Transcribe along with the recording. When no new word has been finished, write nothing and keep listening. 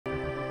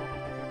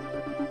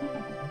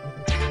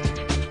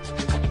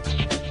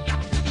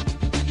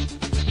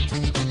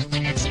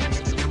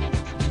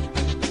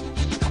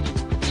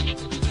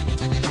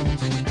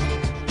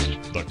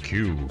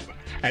theCUBE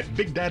at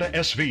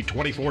BigDataSV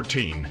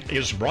 2014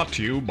 is brought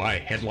to you by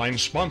headline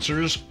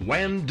sponsors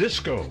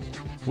WANDisco.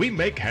 We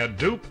make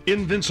Hadoop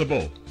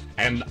invincible,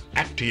 and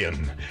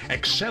Actian,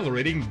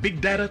 accelerating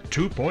Big Data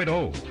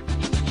 2.0.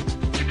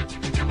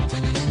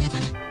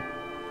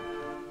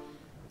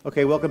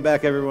 Okay, welcome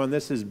back everyone.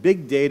 This is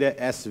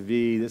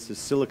BigDataSV. This is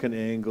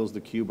SiliconANGLE's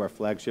theCUBE, our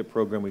flagship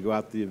program. We go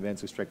out to the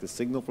events, extract the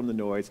signal from the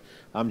noise.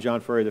 I'm John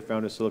Furrier, the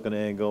founder of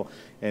SiliconANGLE,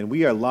 and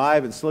we are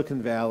live in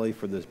Silicon Valley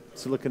for the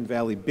Silicon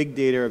Valley Big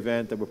Data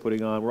event that we're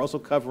putting on. We're also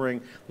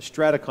covering the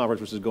Strata conference,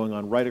 which is going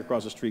on right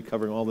across the street,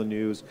 covering all the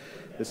news.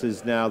 This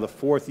is now the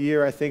 4th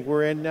year I think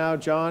we're in now,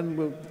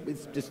 John.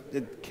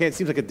 It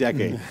seems like a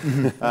decade.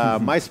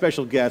 My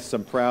special guest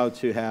I'm proud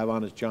to have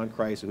on is John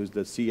Kreisa, who's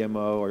the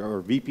CMO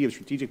or VP of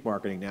Strategic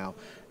Marketing now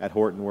at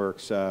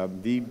Hortonworks,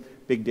 the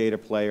big data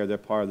player. They're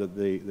part of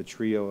the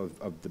trio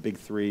of the big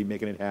three,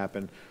 making it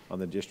happen on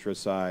the distro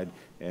side,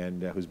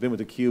 and who's been with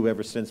theCUBE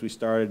ever since we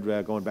started,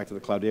 going back to the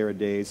Cloudera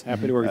days.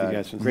 Happy to work with you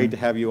guys. Great to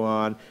have you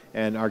on.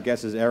 And our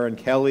guest is Eron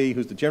Kelly,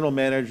 who's the General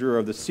Manager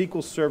of the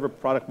SQL Server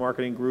Product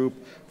Marketing Group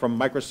from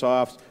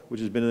Microsoft,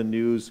 which has been in the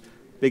news.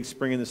 Big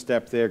spring in the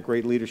step there,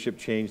 great leadership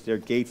change there.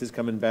 Gates is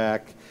coming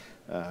back.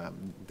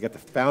 They got the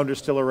founders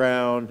still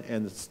around,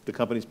 and the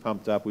company's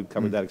pumped up. We've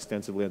covered that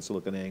extensively on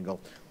SiliconANGLE.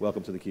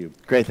 Welcome to theCUBE.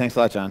 Great, thanks a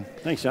lot, John.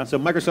 Thanks, John. So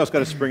Microsoft's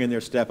got a spring in their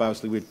step.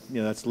 Obviously,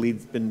 that's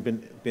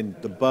been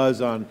the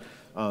buzz on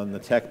the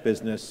tech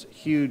business.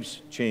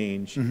 Huge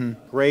change.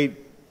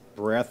 Great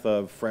breath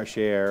of fresh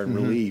air and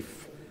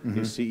relief.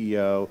 New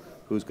CEO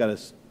who's got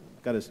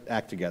his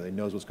act together. He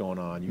knows what's going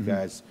on. You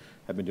guys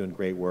have been doing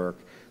great work.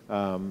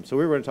 So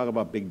we were going to talk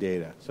about big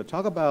data. So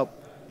talk about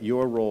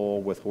your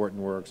role with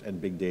Hortonworks and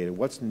big data.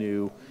 What's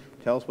new?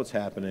 Tell us what's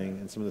happening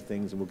and some of the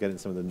things, and we'll get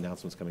into some of the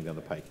announcements coming down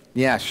the pike.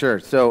 Yeah, sure.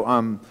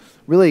 So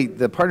really,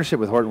 the partnership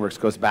with Hortonworks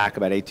goes back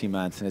about 18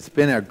 months, and it's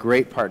been a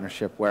great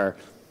partnership where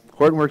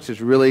Hortonworks has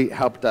really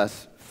helped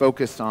us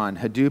focus on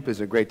Hadoop as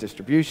a great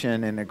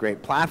distribution and a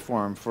great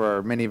platform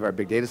for many of our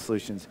big data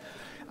solutions.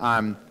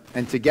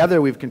 And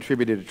together we've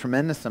contributed a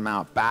tremendous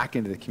amount back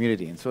into the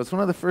community. And so it's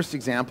one of the first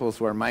examples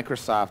where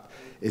Microsoft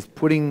is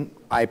putting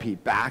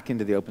IP back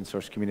into the open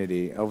source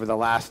community. Over the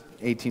last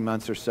 18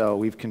 months or so,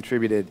 we've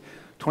contributed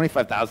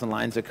 25,000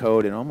 lines of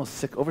code and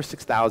over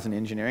 6,000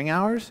 engineering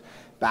hours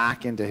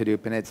back into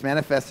Hadoop. And it's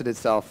manifested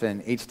itself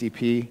in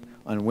HDP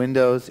on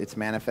Windows. It's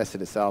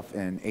manifested itself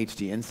in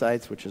HD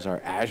Insights, which is our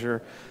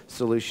Azure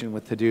solution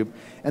with Hadoop.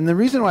 And the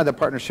reason why the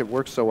partnership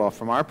works so well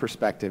from our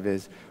perspective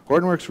is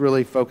Hortonworks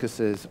really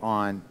focuses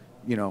on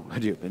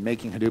Hadoop and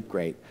making Hadoop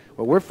great.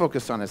 What we're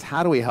focused on is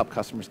how do we help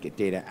customers get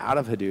data out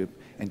of Hadoop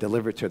and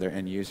deliver it to their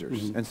end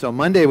users. And so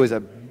Monday was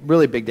a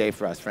really big day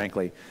for us,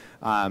 frankly,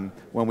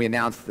 when we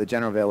announced the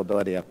general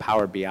availability of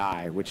Power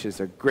BI, which is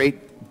a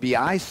great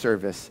BI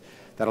service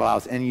that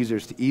allows end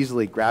users to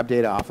easily grab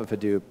data off of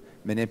Hadoop,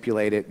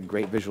 manipulate it, and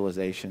great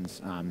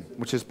visualizations,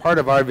 which is part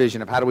of our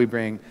vision of how do we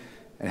bring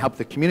and help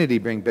the community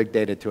bring big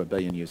data to 1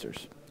 billion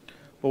users.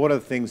 Well, one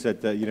of the things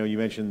that you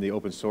mentioned the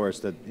open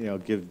source that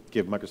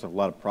give Microsoft a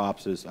lot of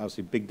props is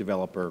obviously big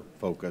developer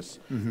focus,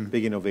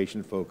 big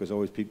innovation focus.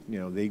 Always,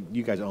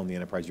 you guys own the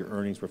enterprise. Your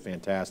earnings were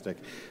fantastic,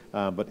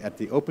 but at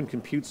the Open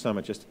Compute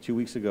Summit just 2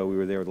 weeks ago, we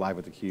were there live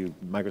with theCUBE.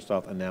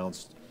 Microsoft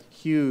announced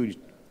huge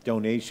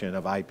donation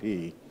of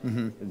IP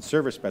and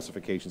server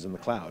specifications in the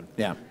cloud.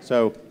 Yeah.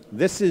 So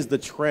this is the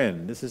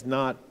trend. This is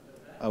not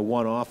a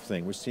one-off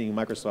thing. We're seeing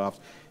Microsoft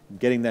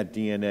getting that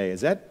DNA. Is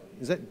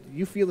that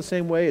you feel the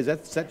same way? Is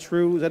that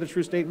true? Is that a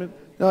true statement?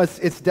 No,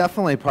 it's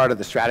definitely part of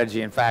the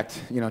strategy. In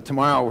fact,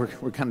 tomorrow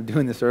we're kind of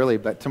doing this early,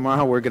 but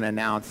tomorrow we're going to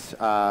announce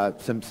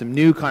some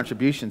new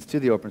contributions to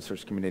the open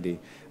source community.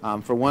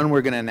 For one,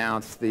 we're going to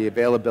announce the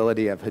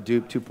availability of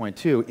Hadoop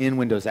 2.2 in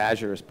Windows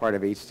Azure as part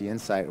of HD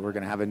Insight. We're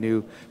going to have a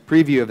new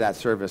preview of that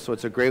service, so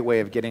it's a great way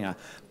of getting a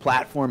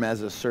platform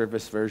as a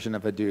service version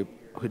of Hadoop.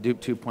 Hadoop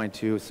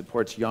 2.2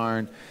 supports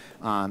Yarn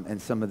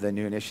and some of the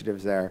new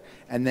initiatives there.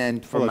 And then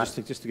just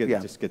to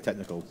get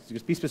technical,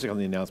 just be specific on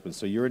the announcement.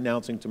 So you're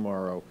announcing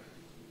tomorrow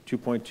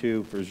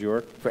 2.2 for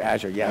Azure? For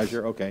Azure, yes.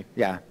 Azure, okay.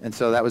 Yeah, and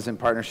so that was in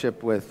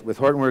partnership with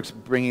Hortonworks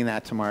bringing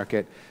that to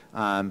market.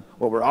 What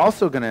we're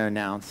also going to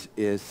announce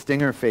is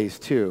Stinger Phase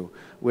 2,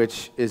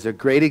 which is a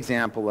great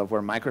example of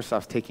where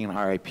Microsoft's taking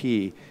our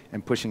IP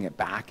and pushing it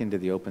back into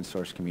the open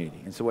source community.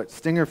 And so what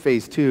Stinger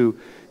Phase 2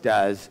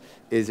 does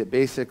is it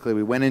basically,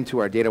 we went into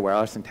our data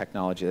warehousing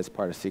technology that's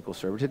part of SQL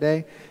Server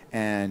today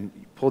and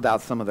pulled out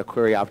some of the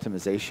query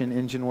optimization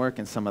engine work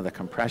and some of the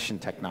compression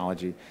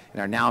technology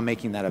and are now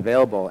making that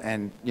available.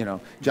 And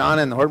John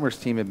and the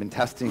Hortonworks team have been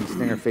testing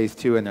Stinger Phase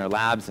 2 in their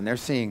labs, and they're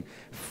seeing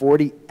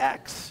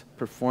 40x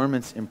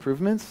performance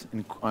improvements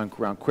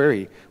around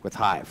query with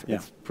Hive. Yeah.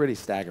 It's pretty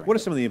staggering. What are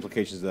some of the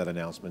implications of that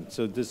announcement?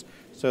 So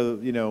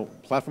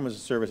platform as a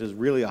service is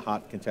really a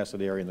hot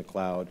contested area in the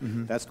cloud.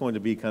 That's going to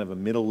be kind of a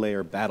middle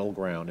layer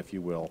battleground, if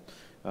you will.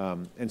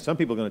 And some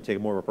people are going to take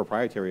more of a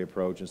proprietary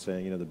approach and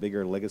saying, the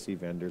bigger legacy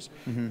vendors,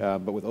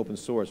 but with open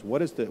source.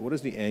 What is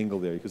the angle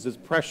there? Because there's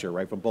pressure,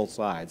 right, from both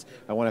sides.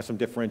 I want to have some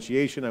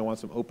differentiation. I want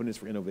some openness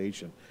for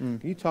innovation. Can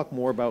you talk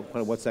more about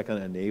kind of what's that going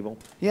to enable?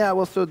 Yeah,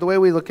 well, so the way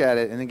we look at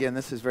it, and again,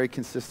 this is very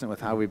consistent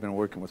with how we've been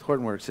working with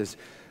Hortonworks, is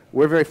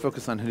we're very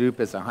focused on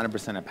Hadoop as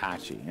 100%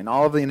 Apache. And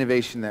all of the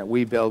innovation that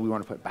we build, we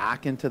want to put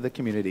back into the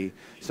community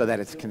so that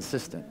it's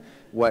consistent.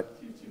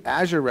 What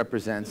Azure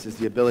represents is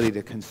the ability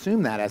to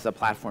consume that as a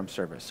platform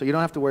service. So you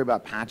don't have to worry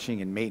about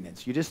patching and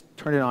maintenance. You just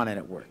turn it on and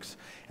it works.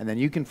 And then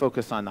you can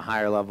focus on the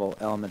higher level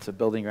elements of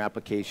building your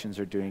applications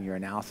or doing your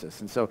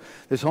analysis. And so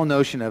this whole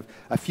notion of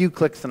a few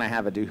clicks and I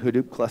have a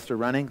Hadoop cluster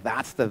running,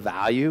 that's the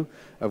value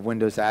of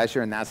Windows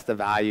Azure, and that's the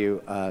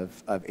value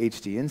of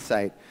HD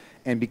Insight.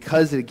 And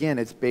because, again,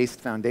 it's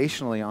based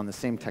foundationally on the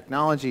same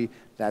technology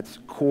that's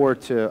core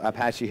to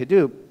Apache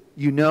Hadoop,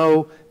 you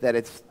know that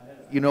it's,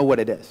 you know what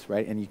it is,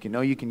 right? And you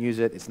know you can use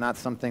it. It's not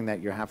something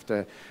that you have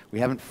to, we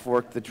haven't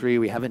forked the tree,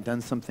 we haven't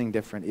done something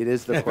different. It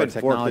is the core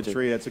technology. Forked the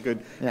tree, that's a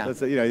good,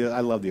 I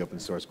love the open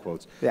source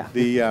quotes. Yeah.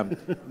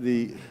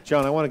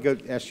 John, I want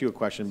to ask you a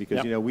question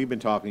because, we've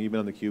been talking, you've been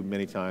on theCUBE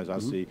many times,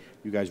 obviously.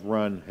 You guys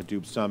run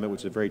Hadoop Summit,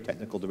 which is a very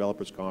technical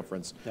developers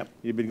conference. Yep.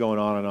 You've been going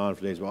on and on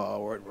for days,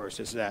 Hortonworks,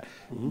 this, that.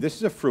 This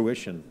is a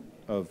fruition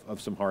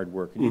of some hard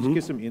work. Can you just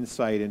give some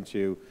insight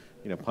into,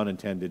 pun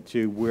intended,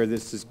 to where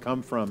this has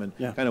come from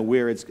and kind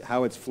of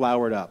how it's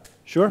flowered up?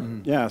 Sure.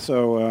 Yeah.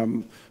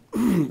 So,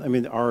 I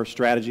mean, our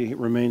strategy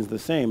remains the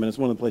same, and it's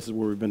one of the places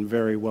where we've been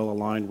very well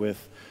aligned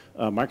with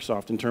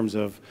Microsoft in terms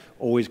of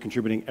always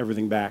contributing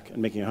everything back and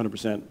making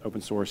 100%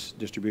 open source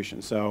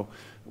distribution. So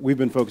we've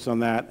been focused on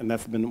that, and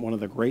that's been one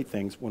of the great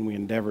things when we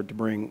endeavored to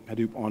bring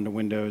Hadoop onto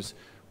Windows.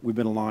 We've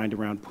been aligned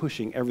around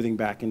pushing everything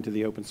back into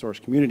the open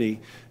source community,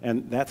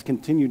 and that's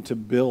continued to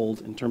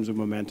build in terms of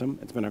momentum.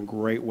 It's been a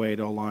great way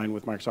to align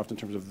with Microsoft in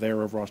terms of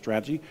their overall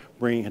strategy,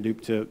 bringing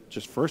Hadoop to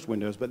just first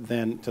Windows, but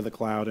then to the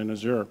cloud and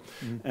Azure.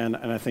 And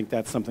I think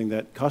that's something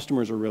that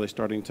customers are really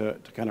starting to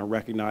kind of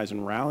recognize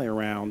and rally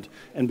around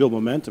and build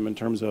momentum in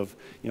terms of,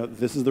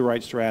 this is the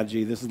right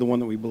strategy, this is the one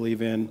that we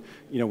believe in.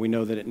 We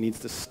know that it needs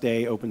to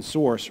stay open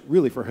source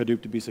really for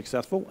Hadoop to be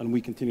successful, and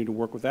we continue to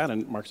work with that,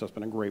 and Microsoft's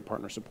been a great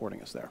partner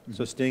supporting us there.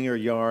 So Stinger,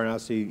 Yarn,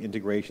 obviously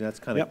integration, that's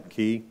kind of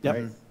key,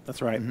 right?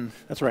 That's right.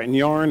 That's right. And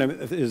Yarn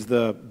is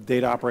the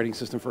data operating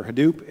system for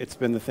Hadoop. It's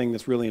been the thing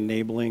that's really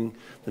enabling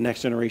the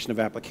next generation of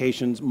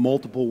applications,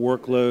 multiple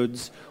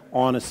workloads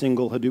on a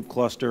single Hadoop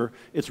cluster.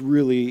 It's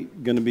really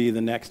going to be the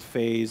next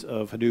phase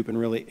of Hadoop and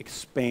really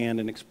expand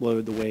and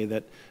explode the way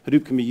that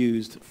Hadoop can be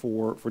used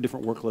for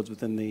different workloads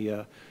within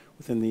the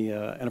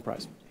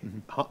enterprise.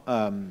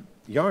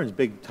 Yarn's a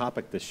big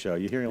topic this show.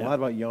 You're hearing a lot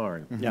about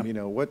Yarn.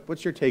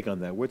 What's your take on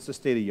that? What's the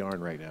state of Yarn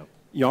right now?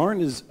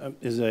 Yarn is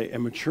a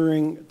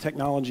maturing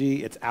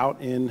technology. It's out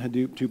in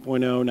Hadoop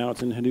 2.0. Now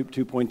it's in Hadoop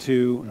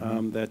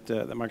 2.2 that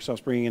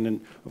Microsoft's bringing in,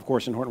 and of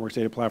course in Hortonworks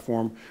Data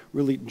Platform,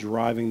 really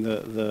driving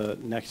the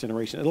next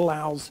generation. It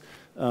allows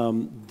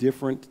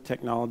different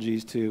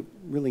technologies to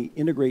really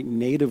integrate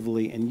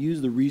natively and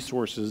use the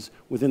resources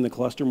within the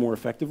cluster more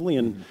effectively.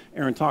 And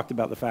Eron talked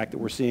about the fact that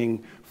we're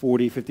seeing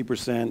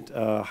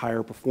 40–50%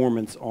 higher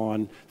performance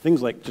on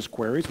things like just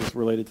queries, which is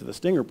related to the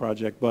Stinger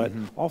project, but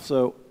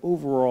also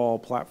overall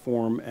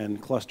platform and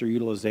cluster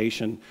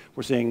utilization.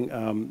 We're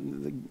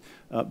seeing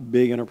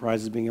big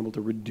enterprises being able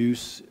to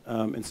reduce,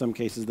 in some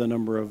cases, the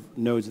number of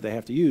nodes that they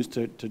have to use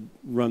to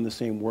run the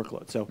same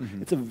workload. So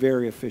it's a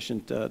very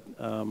efficient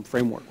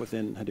framework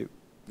within Hadoop.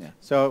 Yeah.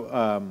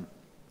 So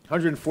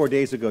 104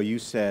 days ago, you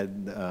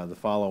said the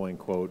following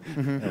quote.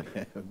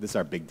 This is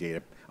our big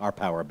data, our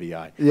Power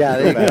BI. Yeah,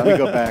 there you go. We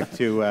go back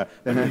to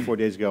 104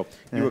 days ago.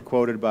 You were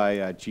quoted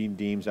by Gene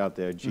Deems out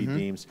there,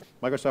 Deems.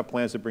 Microsoft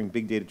plans to bring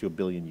big data to 1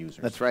 billion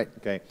users. That's right.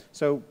 Okay.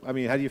 So, I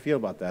mean, how do you feel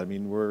about that? I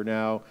mean, we're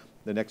now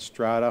the next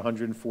strata,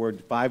 104,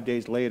 5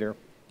 days later.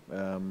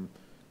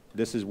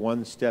 This is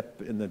one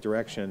step in the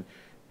direction.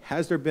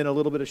 Has there been a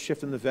little bit of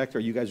shift in the vector?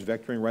 Are you guys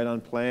vectoring right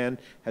on plan?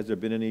 Has there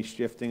been any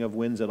shifting of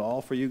winds at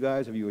all for you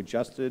guys? Have you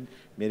adjusted,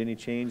 made any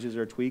changes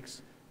or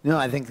tweaks? No,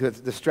 I think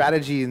that the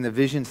strategy and the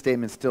vision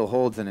statement still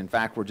holds, and in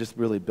fact, we're just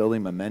really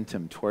building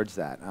momentum towards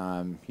that.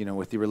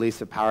 With the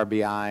release of Power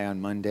BI on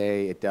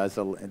Monday, it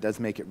does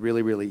make it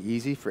really, really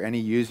easy for any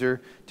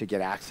user to get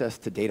access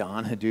to data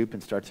on Hadoop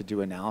and start to do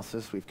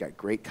analysis. We've got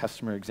great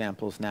customer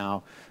examples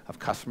now of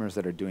customers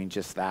that are doing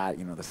just that.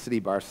 The city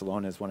of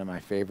Barcelona is one of my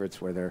favorites,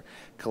 where they're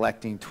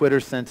collecting Twitter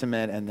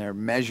sentiment and they're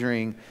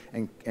measuring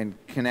and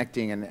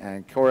connecting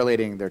and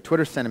correlating their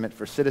Twitter sentiment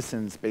for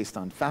citizens based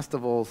on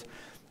festivals.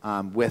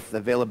 With the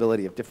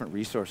availability of different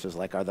resources,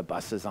 like are the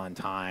buses on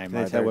time?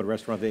 They tell what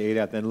restaurant they ate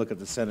at, then look at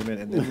the sentiment,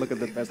 and then look at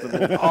the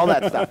festival. All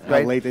that stuff,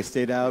 right? How late they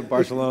stayed out,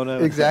 Barcelona.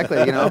 Exactly.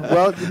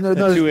 Well,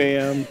 2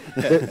 a.m.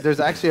 There's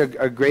actually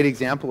a great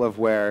example of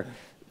where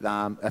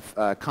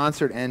A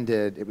concert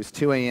ended, it was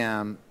 2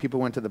 a.m., people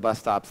went to the bus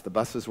stops, the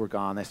buses were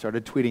gone, they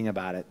started tweeting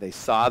about it, they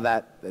saw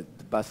that the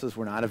buses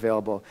were not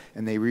available,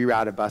 and they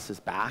rerouted buses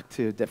back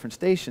to different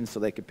stations so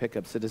they could pick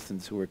up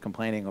citizens who were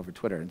complaining over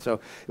Twitter. And so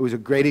it was a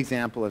great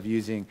example of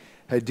using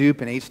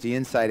Hadoop and HD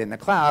Insight in the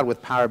cloud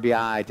with Power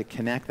BI to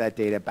connect that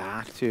data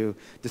back to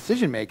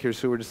decision makers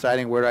who were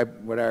deciding where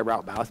do I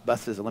route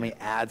buses, and let me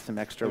add some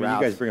extra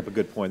routes. You guys bring up a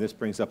good point. This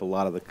brings up a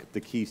lot of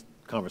the key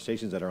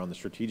conversations that are on the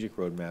strategic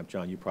roadmap.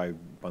 John, you probably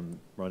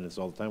run this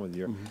all the time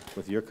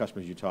with your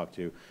customers you talk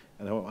to,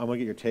 and I want to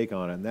get your take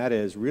on it, and that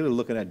is really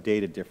looking at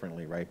data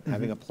differently, right?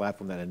 Having a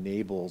platform that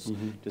enables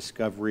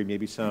discovery,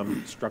 maybe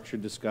some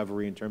structured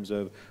discovery in terms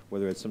of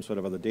whether it's some sort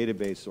of other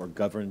database or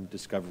governed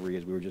discovery,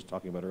 as we were just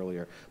talking about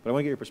earlier. But I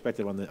want to get your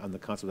perspective on the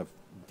concept of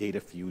data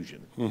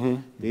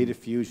fusion. Data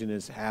fusion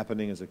is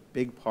happening as a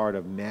big part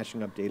of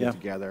mashing up data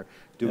together,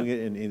 doing it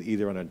in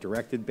either on a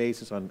directed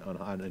basis on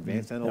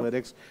advanced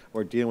analytics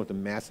or dealing with the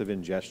massive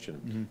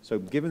ingestion. So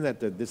given that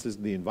this is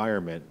the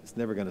environment, it's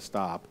never going to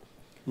stop.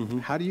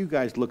 How do you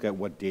guys look at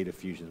what data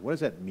fusion is? What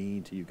does that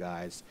mean to you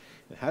guys?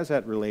 And how does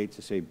that relate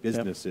to, say,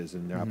 businesses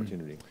and their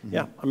opportunity?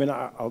 Yeah, I mean,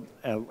 I'll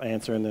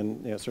answer, and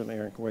then certainly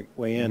Eron can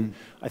weigh in.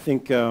 I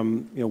think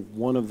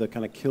one of the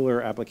kind of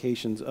killer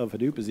applications of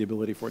Hadoop is the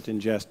ability for it to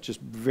ingest just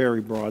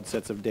very broad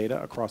sets of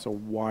data across a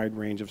wide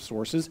range of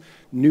sources,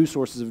 new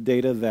sources of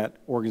data that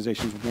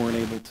organizations weren't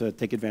able to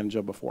take advantage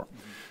of before.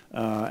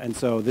 And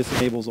so this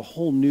enables a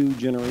whole new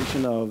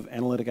generation of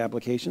analytic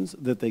applications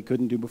that they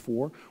couldn't do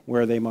before,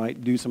 where they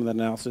might do some of that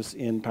analysis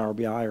in Power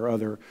BI or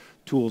other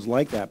tools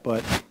like that.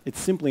 But it's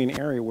simply an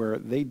area where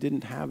they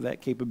didn't have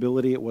that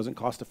capability. It wasn't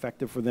cost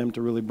effective for them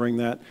to really bring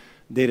that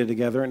data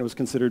together, and it was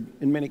considered,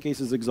 in many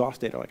cases,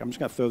 exhaust data. Like, I'm just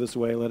going to throw this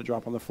away, let it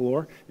drop on the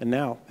floor, and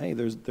now, hey,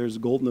 there's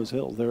gold in those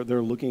hills.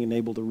 They're looking and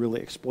able to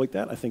really exploit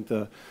that. I think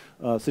the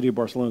city of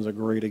Barcelona is a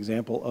great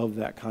example of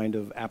that kind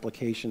of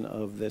application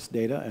of this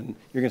data, and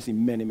you're going to see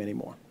many, many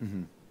more.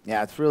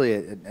 Yeah, it's really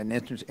an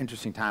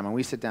interesting time. When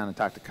we sit down and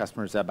talk to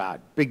customers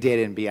about big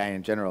data and BI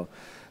in general,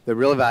 the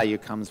real value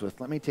comes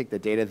with, let me take the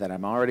data that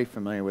I'm already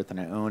familiar with and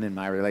I own in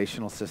my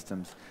relational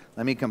systems,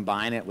 let me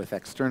combine it with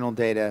external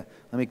data,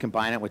 let me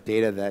combine it with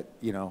data that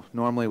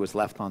normally was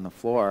left on the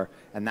floor,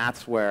 and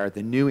that's where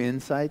the new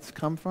insights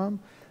come from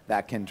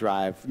that can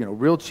drive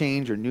real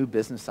change or new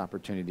business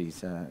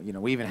opportunities.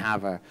 We even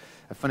have a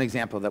fun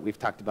example that we've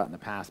talked about in the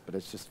past, but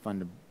it's just fun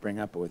to bring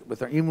up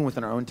even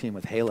within our own team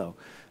with Halo.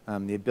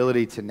 The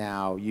ability to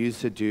now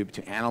use Hadoop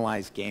to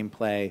analyze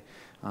gameplay.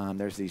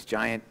 There's these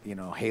giant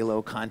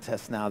Halo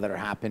contests now that are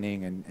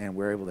happening, and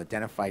we're able to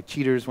identify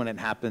cheaters when it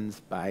happens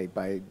by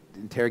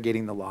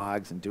interrogating the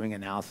logs and doing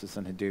analysis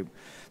on Hadoop.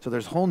 So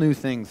there's whole new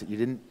things that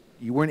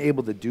you weren't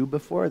able to do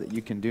before that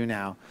you can do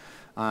now.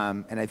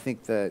 And I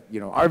think that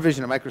our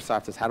vision at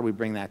Microsoft is how do we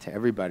bring that to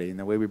everybody, and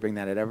the way we bring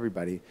that at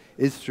everybody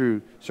is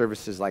through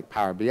services like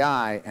Power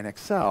BI and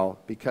Excel,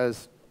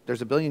 because there's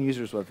 1 billion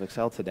users with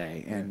Excel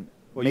today. And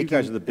well, you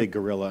guys are the big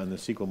gorilla in the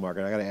SQL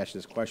market. I got to ask you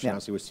this question.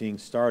 Obviously, we're seeing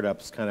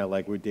startups kind of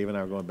like Dave and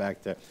I were going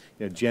back to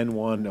Gen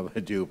 1 of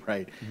Hadoop,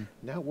 right?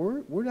 Now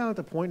we're now at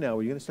the point now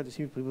where you're going to start to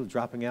see people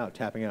dropping out,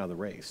 tapping out of the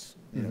race.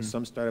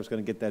 Some startups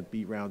going to get that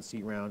B round,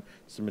 C round,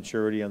 some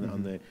maturity on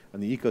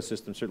the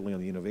ecosystem, certainly on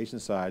the innovation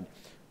side.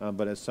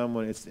 But as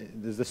someone,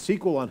 the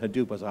SQL on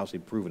Hadoop has obviously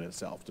proven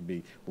itself to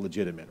be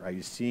legitimate, right?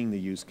 You're seeing the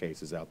use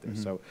cases out there.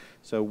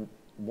 So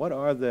what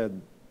are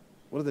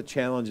the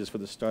challenges for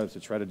the startups to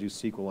try to do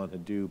SQL on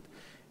Hadoop,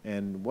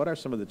 and what are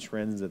some of the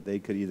trends that they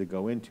could either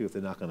go into if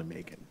they're not going to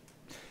make it?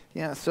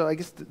 Yeah, so I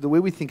guess the way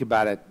we think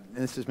about it,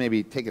 and this is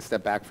maybe take a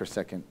step back for a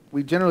second,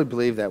 we generally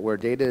believe that where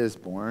data is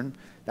born,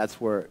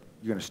 that's where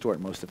you're going to store it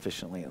most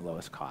efficiently at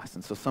lowest cost.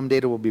 And so some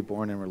data will be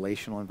born in a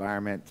relational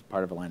environment, it's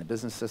part of a line of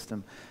business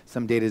system.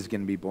 Some data is going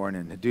to be born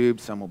in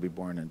Hadoop, some will be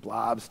born in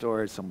blob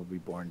storage, some will be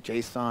born in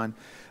JSON.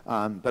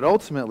 But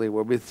ultimately,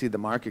 where we see the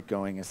market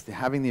going is to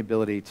having the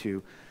ability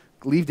to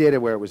leave data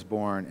where it was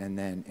born and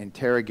then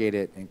interrogate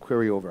it and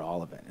query over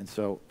all of it. And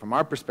so from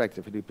our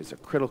perspective, Hadoop is a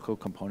critical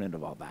component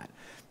of all that.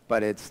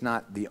 But it's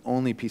not the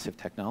only piece of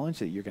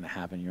technology that you're going to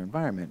have in your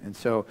environment. And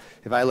so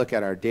if I look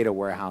at our data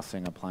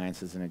warehousing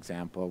appliance as an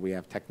example, we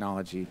have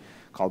technology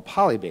called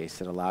Polybase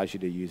that allows you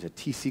to use a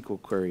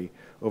T-SQL query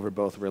over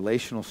both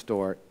relational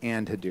store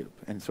and Hadoop.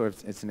 And so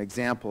it's an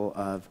example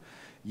of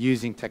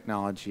using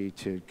technology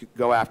to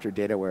go after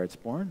data where it's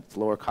born. It's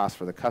lower cost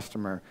for the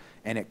customer,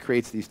 and it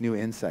creates these new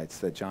insights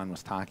that John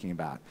was talking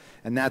about.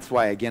 And that's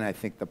why, again, I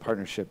think the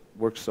partnership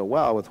works so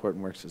well with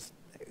Hortonworks. Is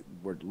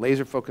we're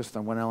laser focused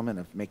on one element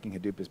of making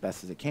Hadoop as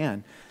best as it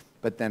can,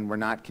 but then we're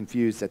not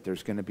confused that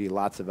there's going to be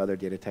lots of other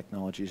data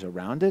technologies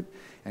around it,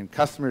 and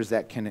customers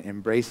that can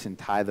embrace and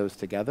tie those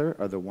together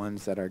are the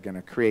ones that are going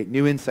to create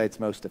new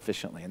insights most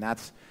efficiently, and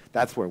that's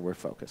where we're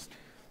focused.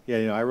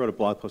 Yeah, I wrote a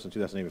blog post in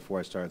 2008 before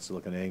I started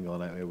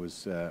SiliconANGLE, and it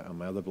was on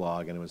my other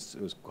blog, and it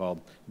was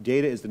called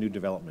 "Data is the New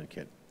Development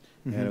Kit."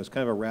 and it was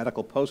kind of a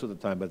radical post at the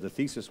time, but the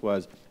thesis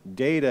was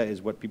data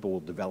is what people will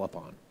develop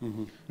on.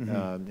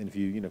 And if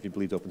you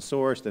believed open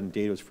source, then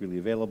data was freely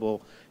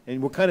available,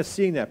 and we're kind of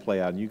seeing that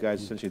play out. And you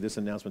guys, essentially, this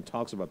announcement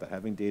talks about that,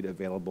 having data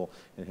available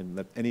and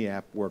let any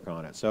app work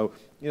on it. So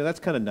that's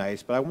kind of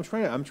nice. But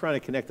I'm trying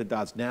to connect the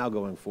dots now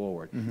going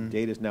forward.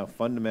 Data is now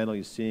fundamental.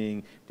 You're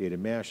seeing data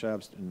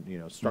mashups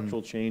and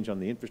structural change on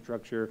the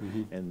infrastructure,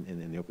 and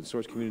in the open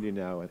source community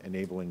now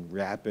enabling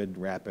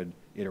rapid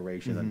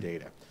iteration on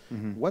data.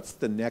 What's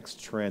the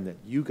next trend that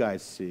you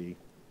guys see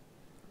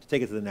to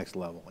take it to the next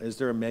level? Is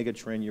there a mega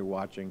trend you're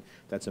watching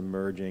that's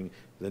emerging,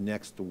 the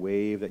next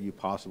wave that you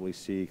possibly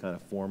see kind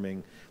of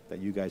forming that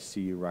you guys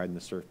see you riding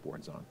the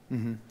surfboards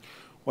on?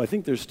 Well, I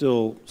think there's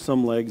still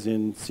some legs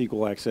in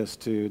SQL access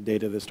to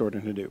data that's stored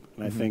in Hadoop.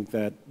 And I think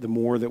that the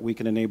more that we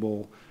can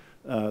enable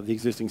the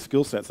existing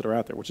skill sets that are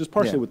out there, which is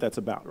partially what that's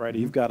about, right?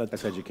 You've got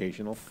That's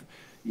educational.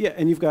 Yeah,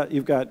 and you've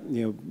got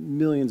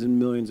millions and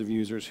millions of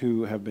users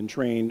who have been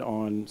trained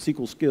on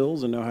SQL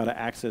skills and know how to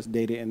access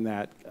data in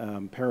that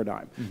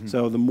paradigm.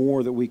 So the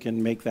more that we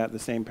can make that the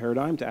same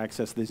paradigm to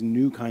access these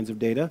new kinds of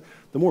data,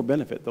 the more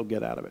benefit they'll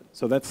get out of it.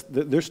 So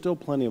there's still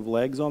plenty of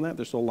legs on that.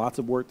 There's still lots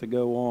of work to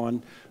go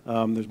on.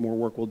 There's more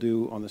work we'll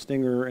do on the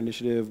Stinger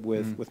initiative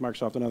with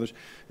Microsoft and others.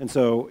 And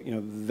so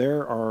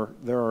there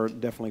are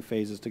definitely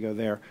phases to go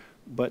there.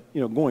 But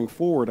going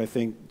forward, I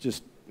think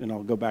and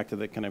I'll go back to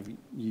the kind of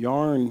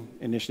Yarn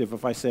initiative,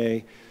 if I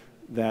say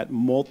that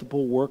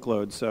multiple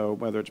workloads, so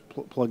whether it's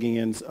plugging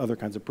in other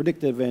kinds of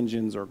predictive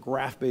engines or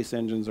graph-based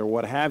engines or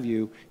what have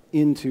you,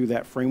 into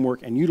that framework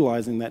and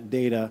utilizing that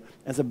data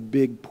as a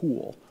big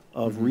pool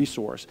of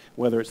resource,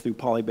 whether it's through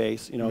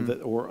Polybase,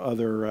 or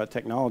other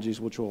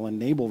technologies which will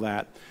enable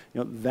that.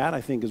 That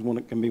I think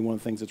can be one of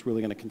the things that's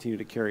really going to continue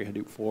to carry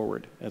Hadoop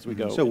forward as we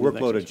go. So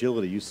workload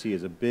agility you see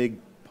as a big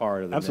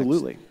part of the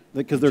Absolutely.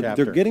 Because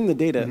they're getting the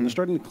data and they're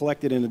starting to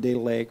collect it in a data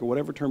lake or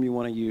whatever term you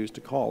want to use to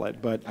call it.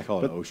 But I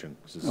call it ocean.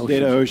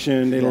 Data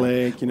ocean, data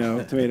lake, tomato,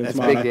 That's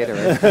tomato. big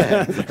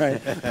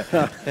data,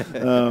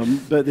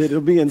 right? But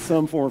it'll be in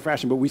some form or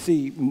fashion. But we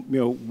see,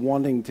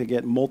 wanting to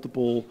get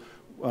multiple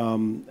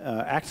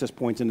access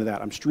points into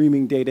that. I'm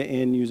streaming data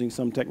in using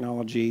some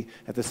technology.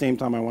 At the same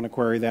time, I want to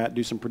query that,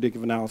 do some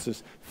predictive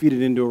analysis, feed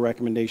it into a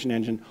recommendation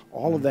engine.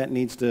 All of that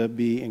needs to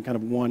be in kind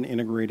of one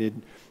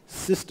integrated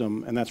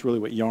system, and that's really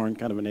what Yarn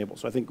kind of enables.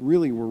 So I think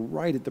really we're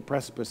right at the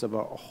precipice of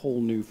a whole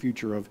new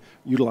future of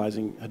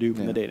utilizing Hadoop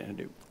and the data in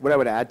Hadoop. What I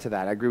would add to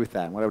that, I agree with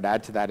that, and what I would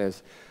add to that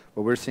is,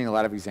 well, we're seeing a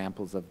lot of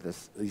examples of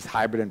these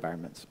hybrid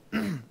environments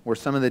where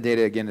some of the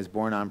data, again, is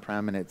born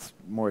on-prem and it's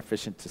more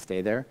efficient to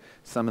stay there.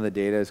 Some of the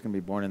data is going to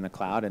be born in the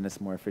cloud and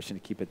it's more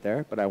efficient to keep it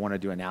there, but I want to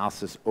do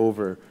analysis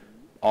over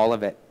all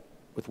of it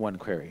with one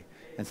query.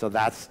 And so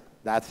that's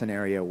an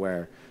area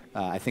where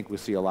I think we'll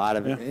see a lot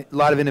of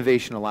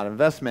innovation, a lot of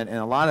investment, and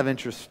a lot of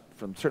interest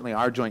from certainly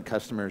our joint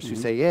customers who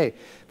say, hey,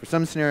 for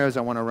some scenarios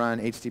I want to run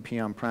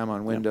HTTP on-prem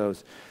on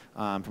Windows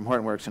from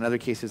Hortonworks. In other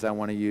cases I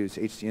want to use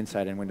HT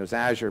Insight in Windows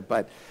Azure,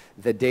 but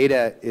the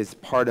data is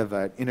part of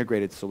an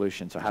integrated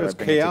solution. So how do I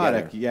bring it together?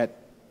 It's chaotic, yet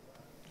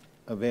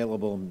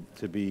available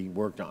to be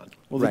worked on.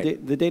 Well,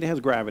 the data has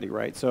gravity,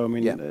 right? So, I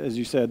mean, as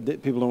you said,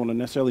 people don't want to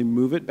necessarily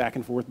move it back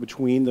and forth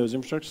between those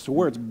infrastructures. So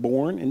where it's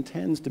born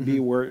intends to be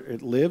where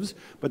it lives,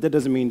 but that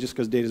doesn't mean just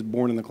because data is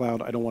born in the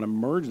cloud, I don't want to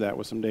merge that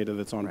with some data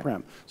that's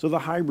on-prem. So the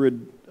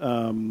hybrid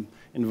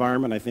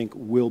environment, I think,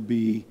 will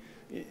be,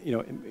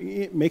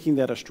 making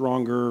that a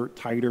stronger,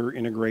 tighter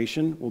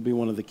integration will be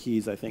one of the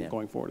keys, I think,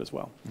 going forward as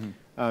well.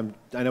 I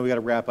know we got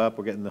to wrap up.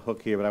 We're getting the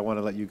hook here, but I want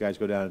to let you guys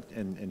go down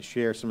and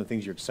share some of the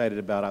things you're excited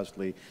about.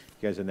 Obviously, you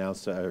guys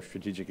announced a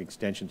strategic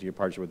extension to your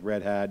partnership with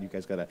Red Hat. You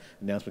guys got an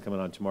announcement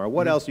coming on tomorrow.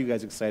 What else are you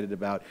guys excited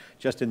about,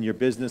 just in your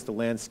business, the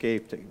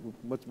landscape?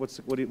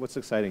 What's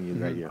exciting you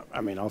right here?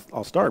 I mean,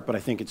 I'll start, but I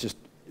think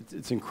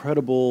it's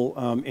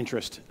incredible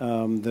interest.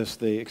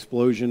 The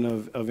explosion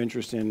of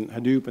interest in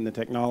Hadoop and the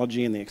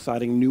technology and the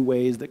exciting new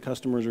ways that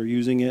customers are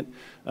using it.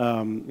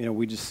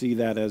 We just see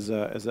that as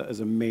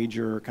a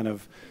major kind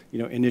of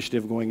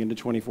initiative going into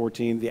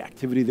 2014. The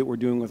activity that we're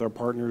doing with our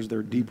partners,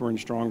 they're deeper and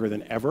stronger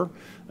than ever.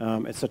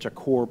 It's such a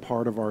core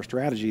part of our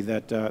strategy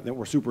that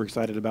we're super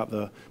excited about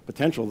the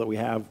potential that we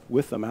have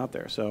with them out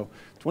there. So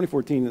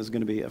 2014 is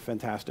going to be a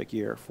fantastic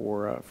year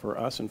for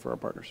us and for our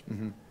partners.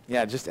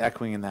 Yeah, just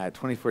echoing in that,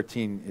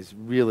 2014 is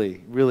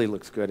really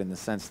looks good in the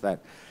sense that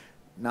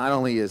not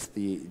only is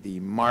the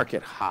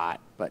market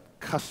hot, but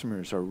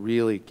customers are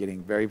really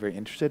getting very, very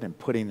interested in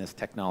putting this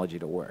technology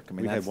to work. I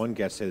mean, we had one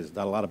guest say there's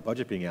not a lot of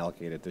budget being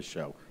allocated at this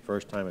show.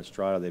 First time at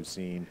Strata they've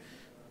seen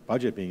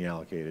budget being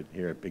allocated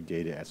here at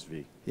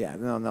BigDataSV. Yeah,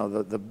 no,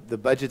 the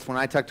budgets, when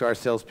I talk to our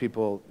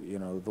salespeople,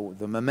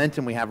 the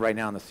momentum we have right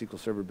now in the SQL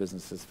Server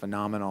business is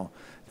phenomenal.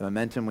 The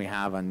momentum we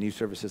have on new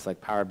services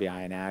like Power BI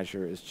and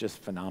Azure is just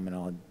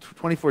phenomenal. And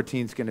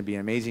 2014 is going to be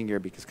an amazing year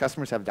because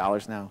customers have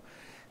dollars now,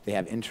 they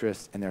have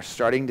interest, and they're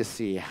starting to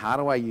see, how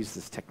do I use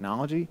this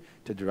technology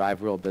to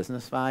derive real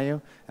business value?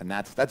 And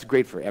that's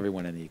great for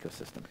everyone in the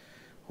ecosystem.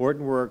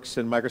 Hortonworks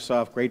and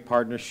Microsoft, great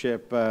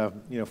partnership,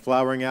 you know,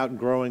 flowering out and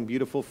growing,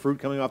 beautiful fruit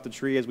coming off the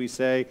tree, as we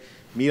say,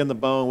 meat on the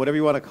bone, whatever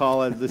you want to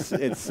call it.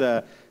 It's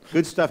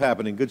good stuff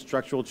happening, good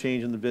structural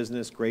change in the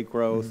business, great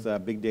growth.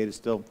 Big data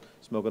still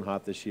smoking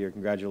hot this year.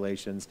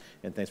 Congratulations,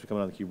 and thanks for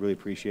coming on theCUBE, really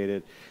appreciate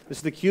it.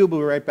 This is theCUBE, we'll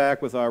be right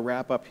back with our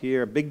wrap up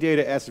here. Big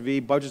Data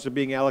SV, budgets are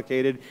being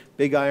allocated,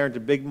 big iron to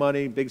big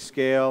money, big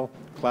scale,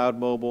 cloud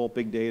mobile,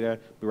 big data.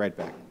 We'll be right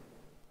back.